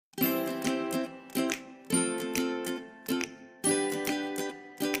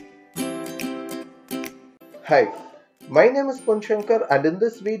Hi, my name is Shankar, and in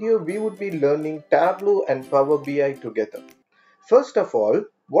this video we would be learning Tableau and Power BI together. First of all,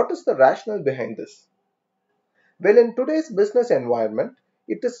 what is the rationale behind this? Well, in today's business environment,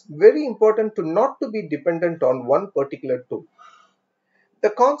 it is very important to not to be dependent on one particular tool.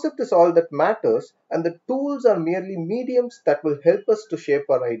 The concept is all that matters, and the tools are merely mediums that will help us to shape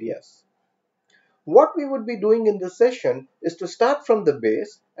our ideas. What we would be doing in this session is to start from the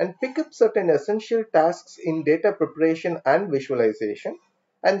base and pick up certain essential tasks in data preparation and visualization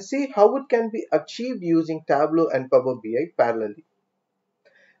and see how it can be achieved using Tableau and Power BI parallelly.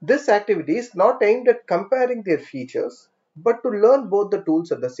 This activity is not aimed at comparing their features, but to learn both the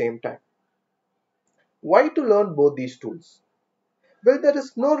tools at the same time. Why to learn both these tools? Well, there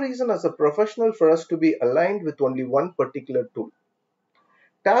is no reason as a professional for us to be aligned with only one particular tool.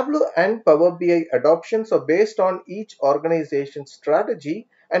 Tableau and Power BI adoptions are based on each organization's strategy,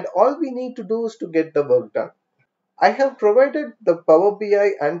 and all we need to do is to get the work done. I have provided the Power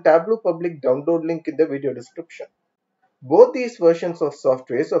BI and Tableau public download link in the video description. Both these versions of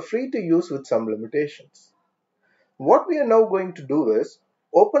softwares are free to use with some limitations. What we are now going to do is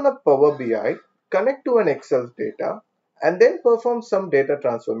open up Power BI, connect to an Excel data, and then perform some data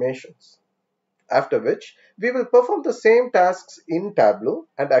transformations. After which, we will perform the same tasks in Tableau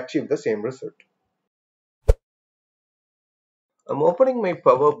and achieve the same result. I'm opening my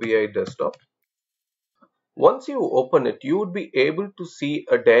Power BI desktop. Once you open it, you would be able to see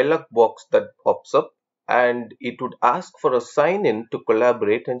a dialog box that pops up, and it would ask for a sign in to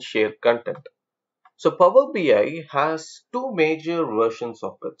collaborate and share content. So Power BI has two major versions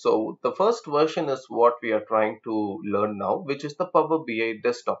of it. So the first version is what we are trying to learn now, which is the Power BI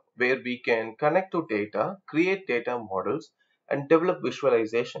desktop, where we can connect to data, create data models, and develop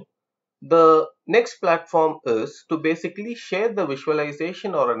visualization. The next platform is to basically share the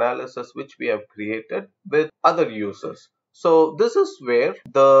visualization or analysis which we have created with other users. So this is where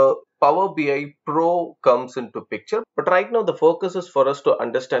the Power BI Pro comes into picture. But right now the focus is for us to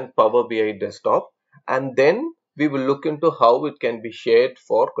understand Power BI Desktop, and then we will look into how it can be shared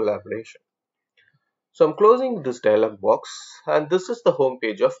for collaboration. So I'm closing this dialog box, and this is the home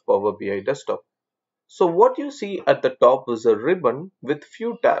page of Power BI Desktop. So what you see at the top is a ribbon with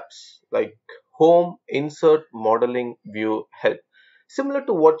few tabs like Home, Insert, Modeling, View, Help, similar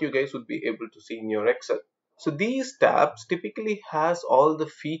to what you guys would be able to see in your Excel. So these tabs typically has all the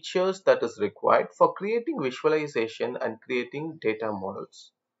features that is required for creating visualization and creating data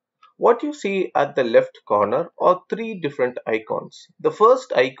models. What you see at the left corner are three different icons. The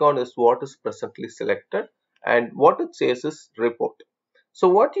first icon is what is presently selected, and what it says is report. So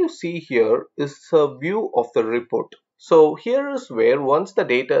what you see here is a view of the report. So here is where once the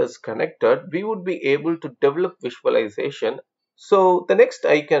data is connected, we would be able to develop visualization. So the next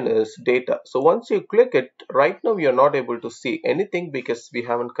icon is data. So once you click it, right now you're not able to see anything because we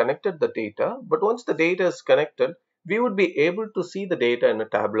haven't connected the data. But once the data is connected, we would be able to see the data in a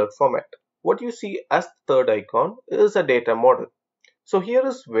tabular format. What you see as the third icon is a data model. So here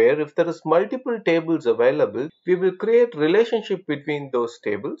is where if there is multiple tables available, we will create relationship between those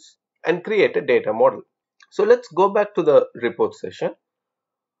tables and create a data model. So let's go back to the report session.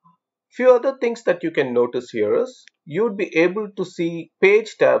 Few other things that you can notice here is you would be able to see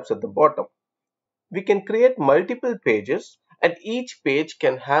page tabs at the bottom. We can create multiple pages, and each page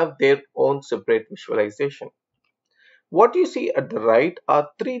can have their own separate visualization. What you see at the right are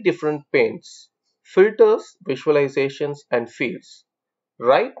three different panes: filters, visualizations, and fields.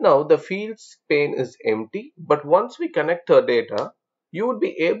 Right now the fields pane is empty, but once we connect our data, you would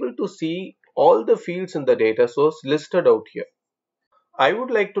be able to see all the fields in the data source listed out here. I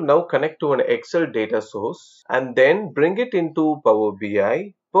would like to now connect to an Excel data source and then bring it into Power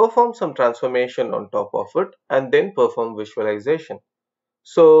BI, perform some transformation on top of it, and then perform visualization.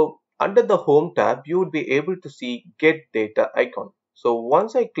 So under the Home tab, you would be able to see Get Data icon. So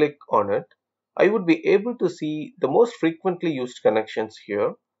once I click on it, I would be able to see the most frequently used connections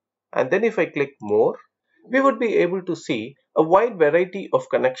here. And then if I click More, we would be able to see a wide variety of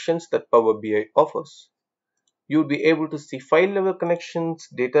connections that Power BI offers. You would be able to see file level connections,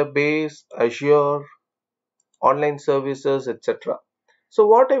 database, Azure, online services, etc. So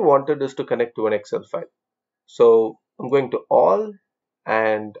what I wanted is to connect to an Excel file. So I'm going to All,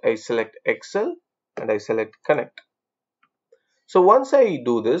 and I select Excel, and I select Connect. So once I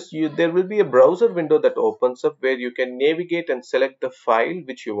do this, there will be a browser window that opens up where you can navigate and select the file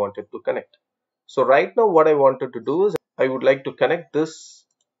which you wanted to connect. So right now what I wanted to do is I would like to connect this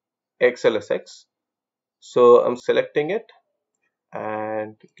XLSX. So I'm selecting it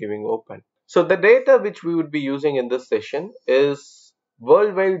and giving open. So the data which we would be using in this session is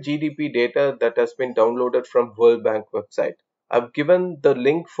worldwide GDP data that has been downloaded from World Bank website. I've given the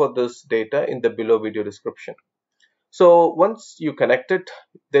link for this data in the below video description. So once you connect it,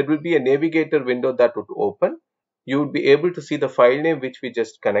 there will be a navigator window that would open. You would be able to see the file name which we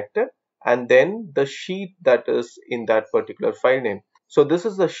just connected and then the sheet that is in that particular file name. So this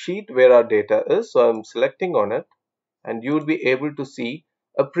is the sheet where our data is. So I'm selecting on it and you would be able to see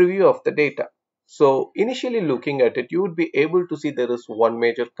a preview of the data. So initially looking at it, you would be able to see there is one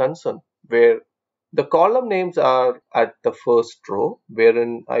major concern where the column names are at the first row,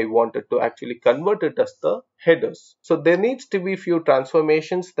 wherein I wanted to actually convert it as the headers. So there needs to be few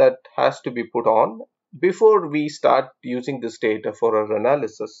transformations that has to be put on before we start using this data for our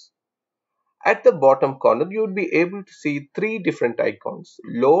analysis. At the bottom corner, you would be able to see three different icons: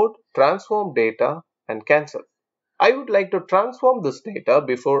 load, transform data, and cancel. I would like to transform this data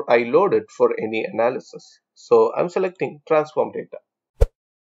before I load it for any analysis. So I'm selecting transform data.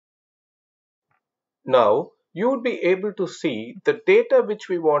 Now you would be able to see the data which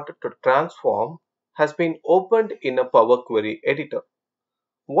we wanted to transform has been opened in a Power Query editor.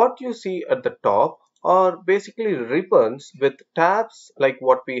 What you see at the top are basically ribbons with tabs like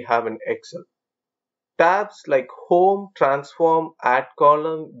what we have in Excel. Tabs like Home, Transform, Add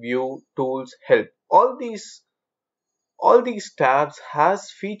Column, View, Tools, Help. All these tabs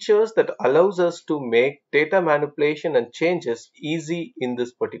has features that allows us to make data manipulation and changes easy in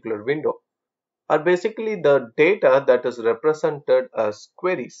this particular window. Are basically the data that is represented as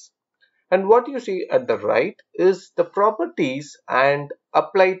queries. And what you see at the right is the properties and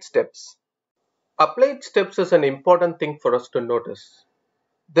applied steps. Applied steps is an important thing for us to notice.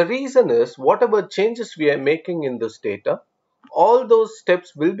 The reason is whatever changes we are making in this data, all those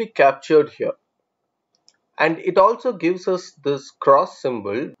steps will be captured here. And it also gives us this cross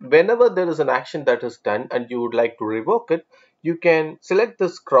symbol. Whenever there is an action that is done and you would like to revoke it, you can select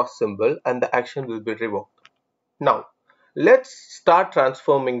this cross symbol and the action will be revoked. Now, let's start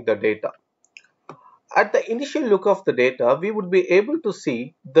transforming the data. At the initial look of the data, we would be able to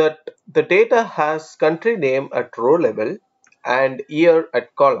see that the data has country name at row level and year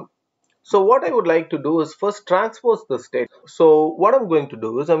at column. So what I would like to do is first transpose this data. So what I'm going to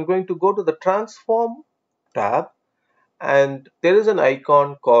do is I'm going to go to the transform tab and there is an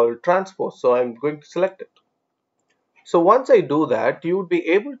icon called transpose. So I'm going to select it. So once I do that, you would be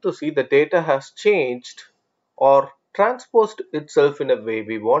able to see the data has changed or transposed itself in a way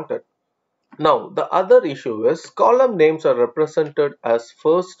we wanted. Now, the other issue is column names are represented as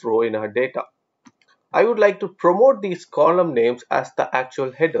first row in our data. I would like to promote these column names as the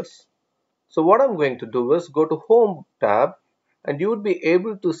actual headers. So what I'm going to do is go to Home tab and you would be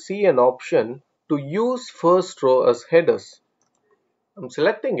able to see an option to use first row as headers. I'm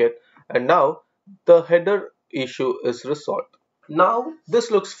selecting it and now the header issue is resolved. Now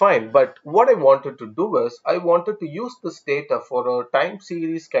this looks fine, but what I wanted to do is I wanted to use this data for a time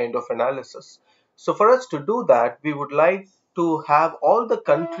series kind of analysis. So for us to do that, we would like to have all the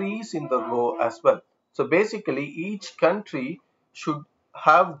countries in the row as well. So basically each country should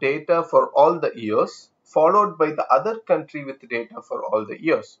have data for all the years followed by the other country with data for all the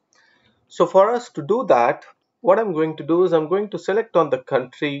years. So for us to do that, what I'm going to do is I'm going to select on the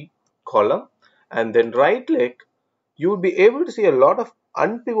country column and then right click. You will be able to see a lot of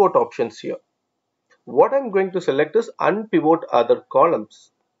unpivot options here. What I'm going to select is unpivot other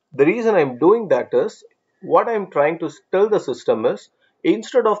columns. The reason I'm doing that is what I'm trying to tell the system is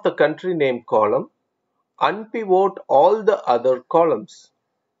instead of the country name column, unpivot all the other columns.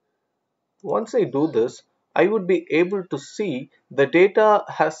 Once I do this, I would be able to see the data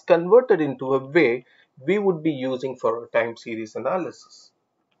has converted into a way we would be using for a time series analysis.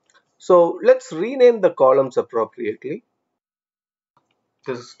 So let's rename the columns appropriately.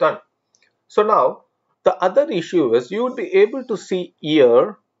 This is done. So now the other issue is you would be able to see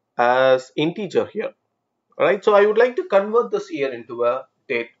year as integer here. Alright, so I would like to convert this year into a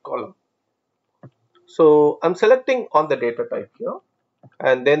date column. So I'm selecting on the data type here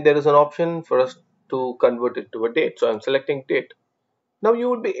and then there is an option for us to convert it to a date. So I'm selecting date. Now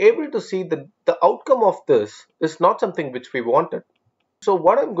you would be able to see that the outcome of this is not something which we wanted. So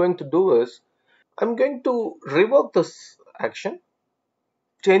what I'm going to do is I'm going to revoke this action,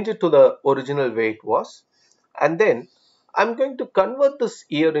 change it to the original way it was, and then I'm going to convert this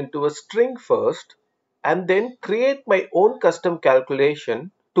year into a string first and then create my own custom calculation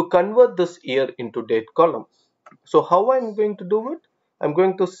to convert this year into date column. So how I'm going to do it? I'm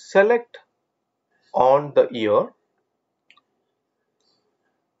going to select on the year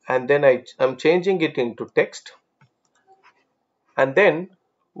and then I'm changing it into text, and then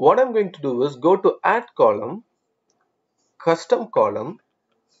what I'm going to do is go to add column, custom column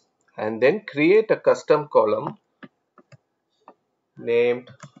and then create a custom column named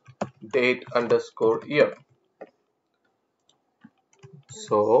date underscore year.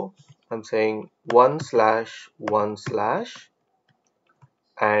 So I'm saying 1/1/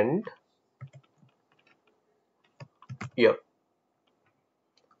 and year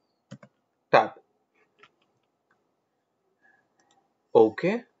tab.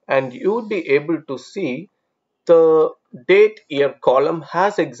 Okay, and you would be able to see the date year column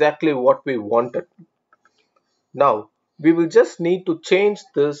has exactly what we wanted. Now we will just need to change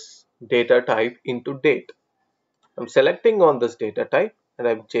this data type into date. I'm selecting on this data type and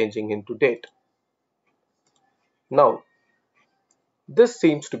I'm changing into date. Now this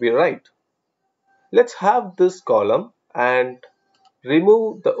seems to be right. Let's have this column and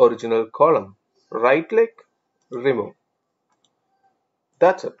remove the original column. Right click, remove.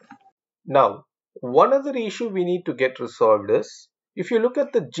 That's it. Now, one other issue we need to get resolved is, if you look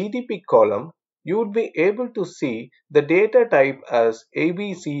at the GDP column, you would be able to see the data type as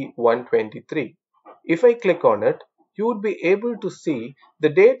ABC123. If I click on it, you would be able to see the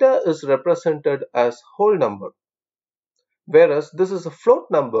data is represented as whole number. Whereas this is a float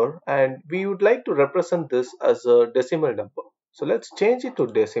number and we would like to represent this as a decimal number. So let's change it to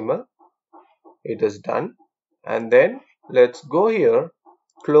decimal. It is done. And then let's go here,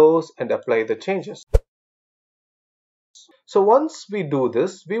 close and apply the changes. So once we do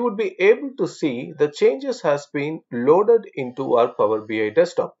this, we would be able to see the changes has been loaded into our Power BI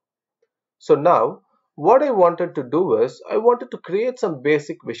desktop. So now what I wanted to do is I wanted to create some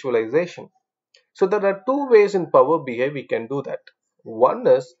basic visualization. So there are two ways in Power BI we can do that. One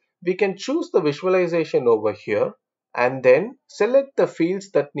is we can choose the visualization over here and then select the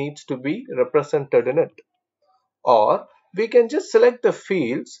fields that needs to be represented in it. Or we can just select the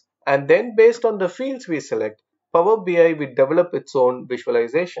fields and then based on the fields we select, Power BI will develop its own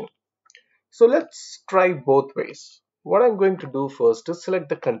visualization. So let's try both ways. What I'm going to do first is select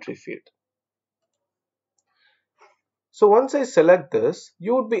the country field. So once I select this,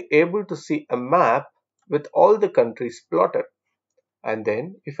 you would be able to see a map with all the countries plotted. And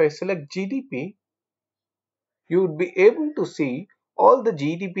then if I select GDP, you would be able to see all the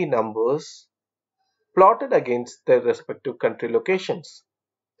GDP numbers plotted against their respective country locations.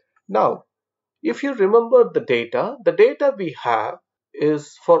 Now, if you remember the data we have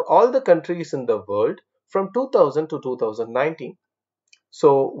is for all the countries in the world from 2000 to 2019.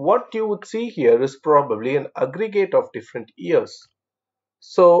 So what you would see here is probably an aggregate of different years.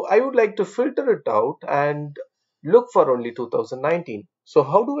 So I would like to filter it out and look for only 2019. So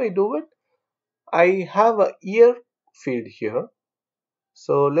how do I do it? I have a year field here.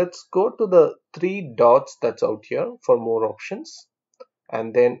 So let's go to the three dots that's out here for more options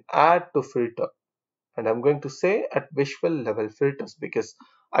and then add to filter. And I'm going to say at visual level filters because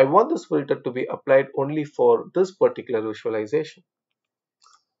I want this filter to be applied only for this particular visualization.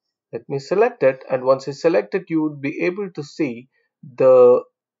 Let me select it, and once I select it, you would be able to see the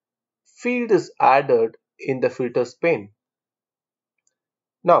field is added in the filters pane.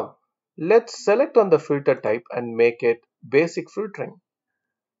 Now let's select on the filter type and make it basic filtering.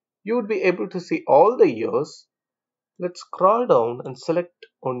 You would be able to see all the years. Let's scroll down and select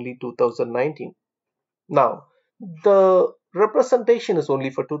only 2019. Now the representation is only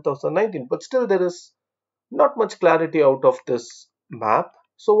for 2019, but still there is not much clarity out of this map.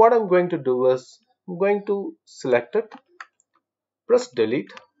 So what I'm going to do is I'm going to select it, press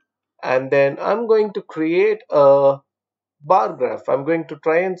delete, and then I'm going to create a bar graph. I'm going to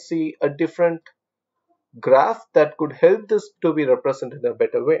try and see a different graph that could help this to be represented in a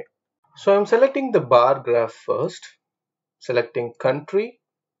better way. So I'm selecting the bar graph first, selecting country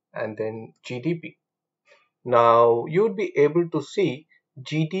and then GDP. Now you would be able to see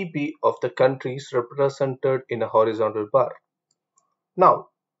GDP of the countries represented in a horizontal bar. Now,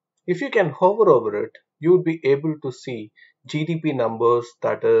 if you can hover over it, you would be able to see GDP numbers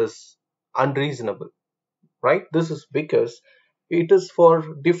that is unreasonable, right? This is because it is for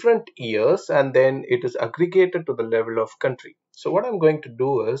different years and then it is aggregated to the level of country. So what I'm going to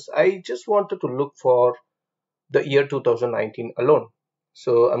do is I just wanted to look for the year 2019 alone.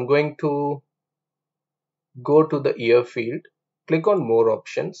 So I'm going to go to the year field, click on more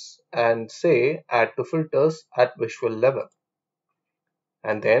options and say add to filters at visual level.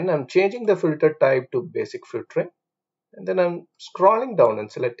 And then I'm changing the filter type to basic filtering. And then I'm scrolling down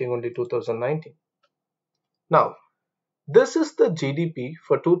and selecting only 2019. Now, this is the GDP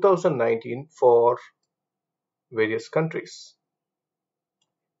for 2019 for various countries.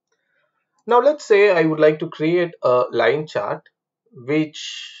 Now let's say I would like to create a line chart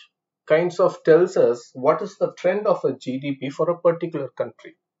which kinds of tells us what is the trend of a GDP for a particular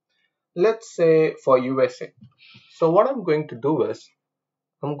country. Let's say for USA. So what I'm going to do is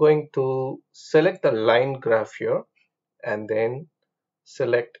I'm going to select the line graph here and then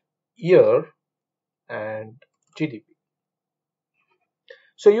select year and GDP.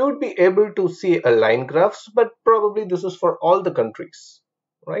 So you would be able to see a line graphs, but probably this is for all the countries,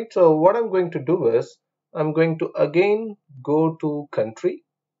 right? So what I'm going to do is I'm going to again go to country,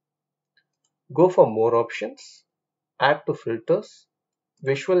 go for more options, add to filters,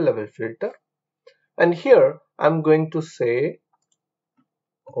 visual level filter, and here I'm going to say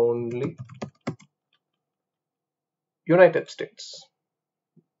only United States.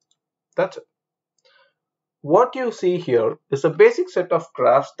 That's it. What you see here is a basic set of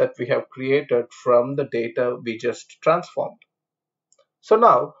graphs that we have created from the data we just transformed. So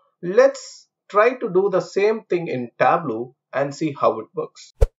now let's try to do the same thing in Tableau and see how it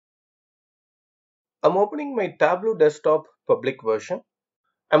works. I'm opening my Tableau desktop public version.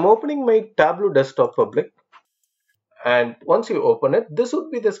 I'm opening my Tableau desktop public, and once you open it, this would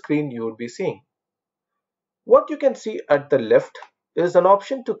be the screen you would be seeing. What you can see at the left is an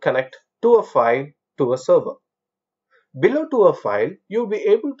option to connect to a file to a server. Below to a file, you'll be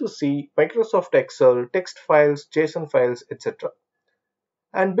able to see Microsoft Excel, text files, JSON files, etc.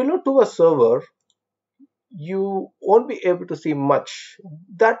 And below to a server, you won't be able to see much.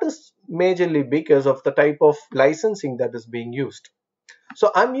 That is majorly because of the type of licensing that is being used.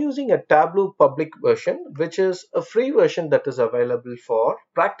 So I'm using a Tableau public version, which is a free version that is available for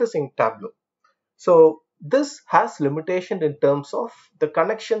practicing Tableau. So this has limitation in terms of the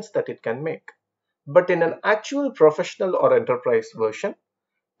connections that it can make. But in an actual professional or enterprise version,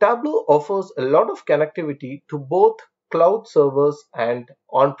 Tableau offers a lot of connectivity to both cloud servers and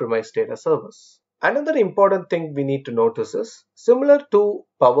on-premise data servers. Another important thing we need to notice is, similar to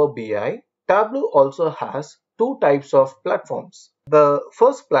Power BI, Tableau also has two types of platforms. The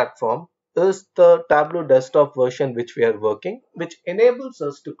first platform is the Tableau desktop version which we are working, which enables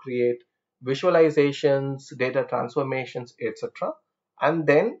us to create visualizations, data transformations, etc.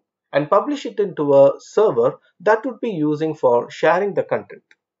 and publish it into a server that would be using for sharing the content.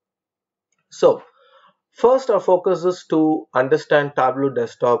 So first our focus is to understand Tableau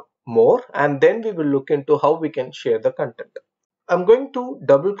desktop more, and then we will look into how we can share the content. I'm going to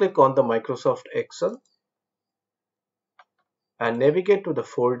double click on the Microsoft Excel and navigate to the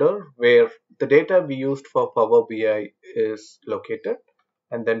folder where the data we used for Power BI is located,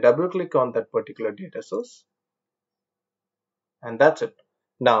 and then double click on that particular data source, and that's it.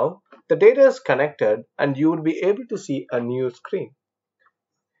 Now the data is connected and you will be able to see a new screen.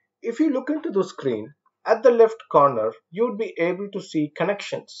 If you look into the screen, at the left corner, you would be able to see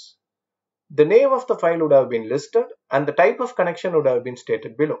connections. The name of the file would have been listed and the type of connection would have been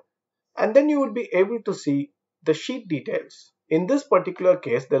stated below. And then you would be able to see the sheet details. In this particular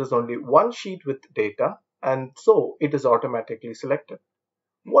case, there is only one sheet with data, and so it is automatically selected.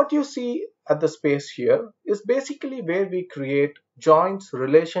 What you see at the space here is basically where we create joins,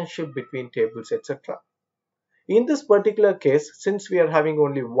 relationship between tables, etc. In this particular case, since we are having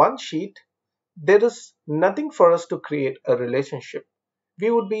only one sheet, there is nothing for us to create a relationship. We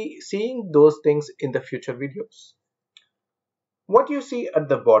would be seeing those things in the future videos. What you see at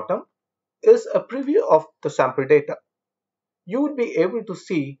the bottom is a preview of the sample data. You would be able to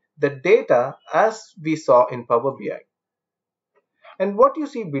see the data as we saw in Power BI. And what you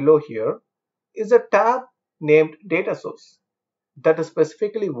see below here is a tab named Data Source. That is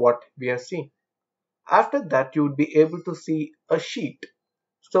specifically what we are seeing. After that, you would be able to see a sheet.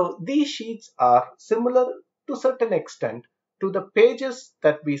 So these sheets are similar to a certain extent to the pages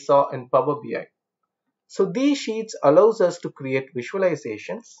that we saw in Power BI. So these sheets allows us to create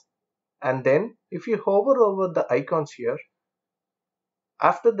visualizations, and then if you hover over the icons here,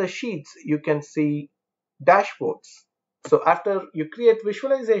 after the sheets you can see dashboards. So after you create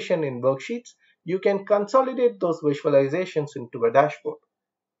visualization in worksheets, you can consolidate those visualizations into a dashboard.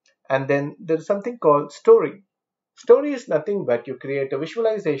 And then there's something called story. Story is nothing but you create a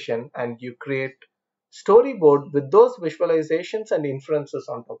visualization and you create storyboard with those visualizations and inferences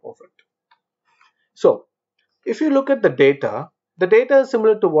on top of it. So if you look at the data is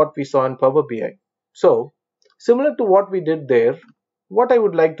similar to what we saw in Power BI. So similar to what we did there, what I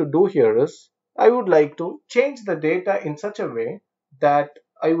would like to do here is I would like to change the data in such a way that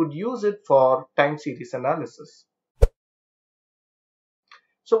I would use it for time series analysis.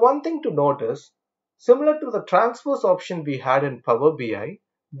 So one thing to notice, similar to the transpose option we had in Power BI,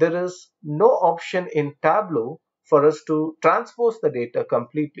 there is no option in Tableau for us to transpose the data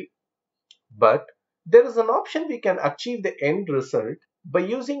completely. But there is an option we can achieve the end result by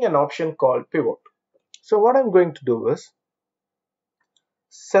using an option called pivot. So what I'm going to do is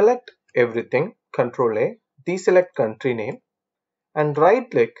select everything, Control A, deselect country name, and right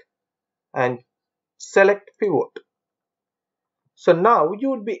click and select pivot. So now you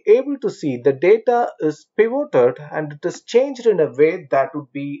would be able to see the data is pivoted and it is changed in a way that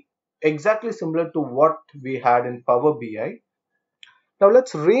would be exactly similar to what we had in Power BI. Now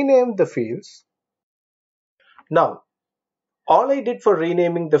let's rename the fields. Now all I did for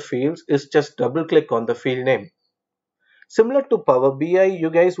renaming the fields is just double click on the field name. Similar to Power BI,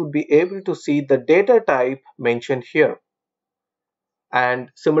 you guys would be able to see the data type mentioned here.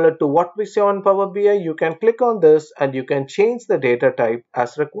 And similar to what we saw on Power BI, you can click on this and you can change the data type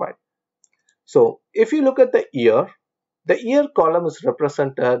as required. So if you look at the year column is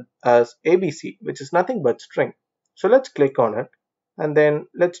represented as ABC, which is nothing but string. So let's click on it and then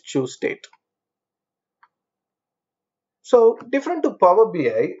let's choose date. So different to Power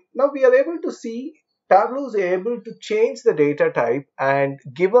BI, now we are able to see Tableau is able to change the data type and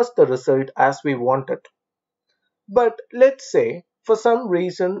give us the result as we want it. But let's say for some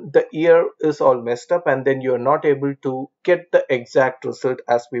reason the year is all messed up and then you're not able to get the exact result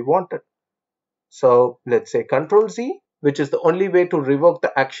as we wanted. So let's say Control Z, which is the only way to revoke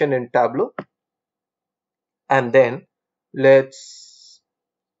the action in Tableau. And then let's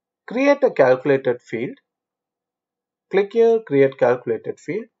create a calculated field. Click here, create calculated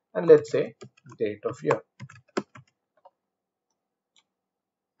field, and let's say date of year.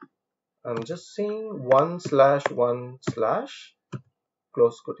 I'm just saying 1/1/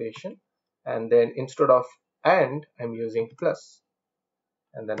 close quotation, and then instead of and, I'm using plus,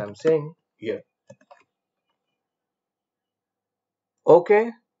 and then I'm saying year.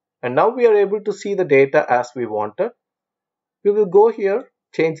 Okay, and now we are able to see the data as we wanted. We will go here,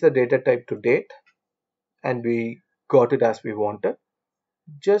 change the data type to date, and we got it as we wanted.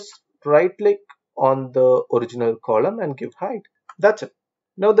 Just right click on the original column and give hide. That's it.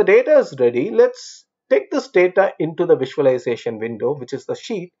 Now the data is ready. Let's take this data into the visualization window, which is the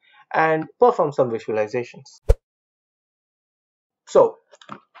sheet, and perform some visualizations. So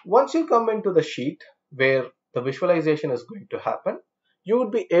once you come into the sheet where the visualization is going to happen, you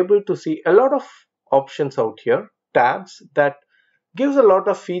would be able to see a lot of options out here, tabs that gives a lot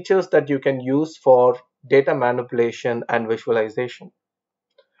of features that you can use for data manipulation and visualization.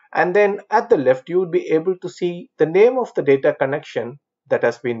 And then at the left, you would be able to see the name of the data connection that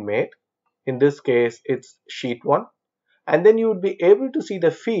has been made. In this case, it's sheet 1. And then you would be able to see the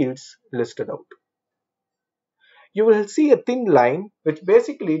fields listed out. You will see a thin line which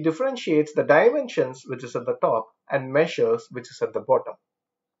basically differentiates the dimensions, which is at the top, and measures, which is at the bottom.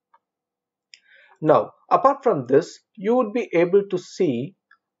 Now, apart from this, you would be able to see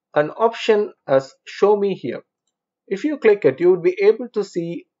an option as show me here. If you click it, you would be able to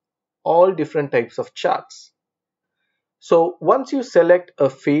see all different types of charts. So once you select a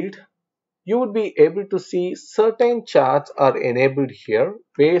field, you would be able to see certain charts are enabled here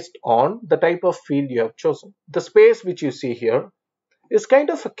based on the type of field you have chosen. The space which you see here is kind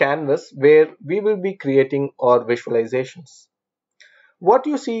of a canvas where we will be creating our visualizations. What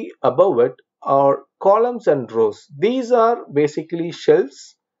you see above it are columns and rows. These are basically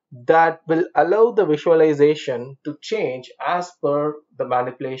shelves that will allow the visualization to change as per the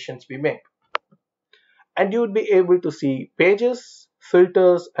manipulations we make. And you would be able to see pages,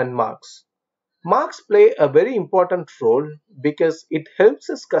 filters, and marks. Marks play a very important role because it helps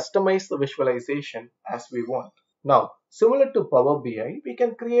us customize the visualization as we want. Now, similar to Power BI, we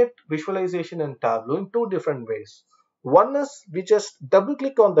can create visualization in Tableau in two different ways. One is we just double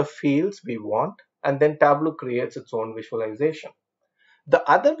click on the fields we want and then Tableau creates its own visualization. The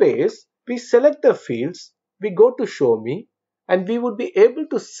other way is we select the fields, we go to show me, and we would be able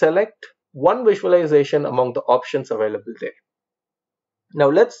to select one visualization among the options available there. Now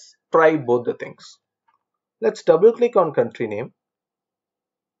let's try both the things. Let's double click on country name.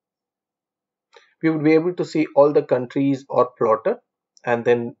 We would be able to see all the countries are plotted, and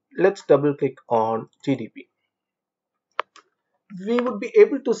then let's double click on GDP. We would be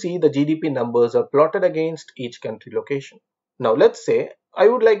able to see the GDP numbers are plotted against each country location. Now let's say I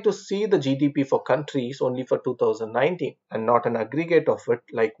would like to see the GDP for countries only for 2019 and not an aggregate of it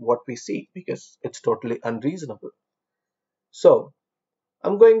like what we see, because it's totally unreasonable. So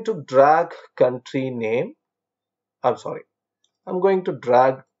I'm going to drag country name. I'm going to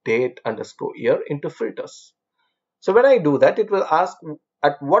drag date underscore year into filters. So when I do that, it will ask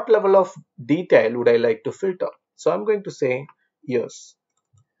at what level of detail would I like to filter. So I'm going to say years.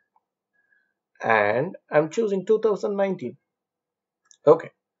 And I'm choosing 2019.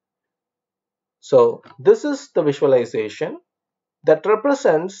 Okay. So this is the visualization. that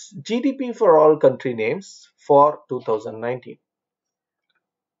represents GDP for all country names for 2019.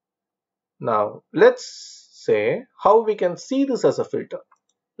 Now let's say how we can see this as a filter.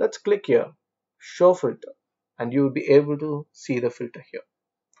 Let's click here, show filter, and you will be able to see the filter here.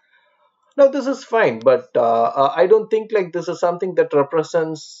 Now this is fine, but I don't think like this is something that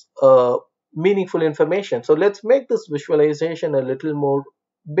represents meaningful information. So let's make this visualization a little more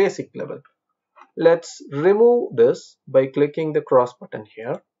basic level. Let's remove this by clicking the cross button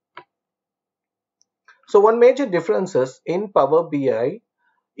here. So one major difference is in Power BI,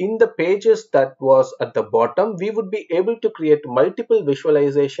 in the pages that was at the bottom, we would be able to create multiple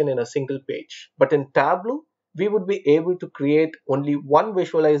visualization in a single page. But in Tableau, we would be able to create only one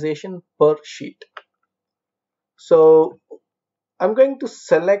visualization per sheet. So I'm going to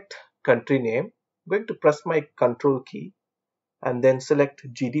select country name. I'm going to press my control key and then select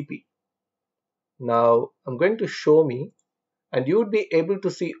GDP. Now I'm going to show me, and you would be able to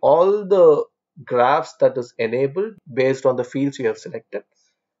see all the graphs that is enabled based on the fields you have selected.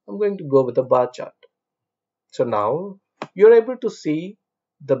 I'm going to go with a bar chart. So now you're able to see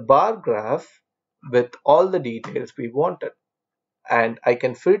the bar graph with all the details we wanted. And I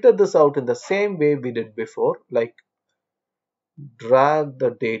can filter this out in the same way we did before, like drag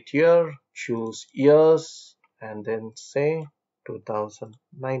the date here, choose years, and then say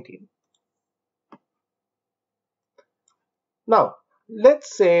 2019. Now,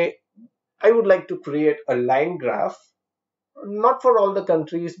 let's say I would like to create a line graph, not for all the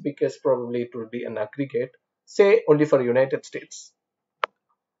countries because probably it will be an aggregate, say only for United States.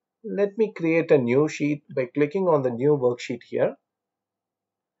 Let me create a new sheet by clicking on the new worksheet here.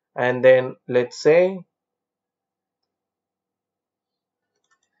 And then let's say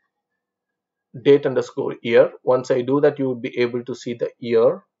date underscore year. Once I do that, you will be able to see the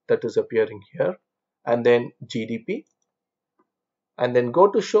year that is appearing here, and then GDP, and then go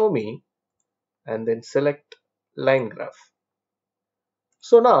to show me and then select line graph.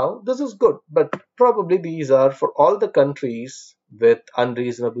 So now this is good, but probably these are for all the countries with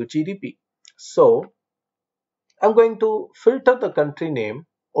unreasonable GDP. So I'm going to filter the country name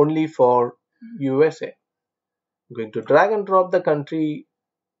only for USA. I'm going to drag and drop the country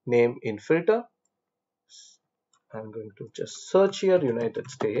name in filter. I'm going to just search here United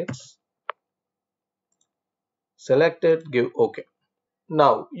States, select it, give OK.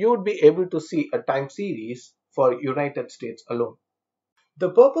 Now you would be able to see a time series for United States alone. The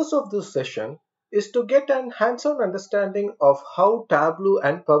purpose of this session is to get an hands-on understanding of how Tableau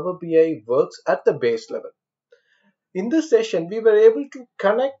and Power BI works at the base level. In this session, we were able to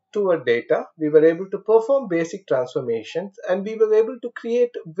connect to our data, we were able to perform basic transformations, and we were able to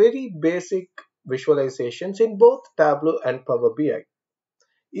create very basic visualizations in both Tableau and Power BI.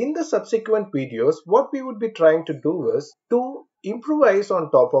 In the subsequent videos, what we would be trying to do is to improvise on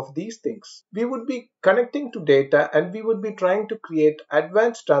top of these things. We would be connecting to data and we would be trying to create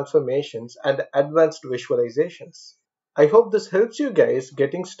advanced transformations and advanced visualizations. I hope this helps you guys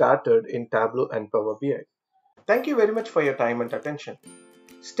getting started in Tableau and Power BI. Thank you very much for your time and attention.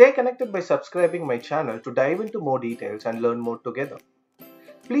 Stay connected by subscribing my channel to dive into more details and learn more together.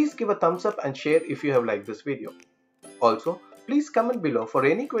 Please give a thumbs up and share if you have liked this video. Also, please comment below for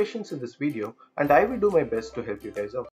any questions in this video and I will do my best to help you guys out.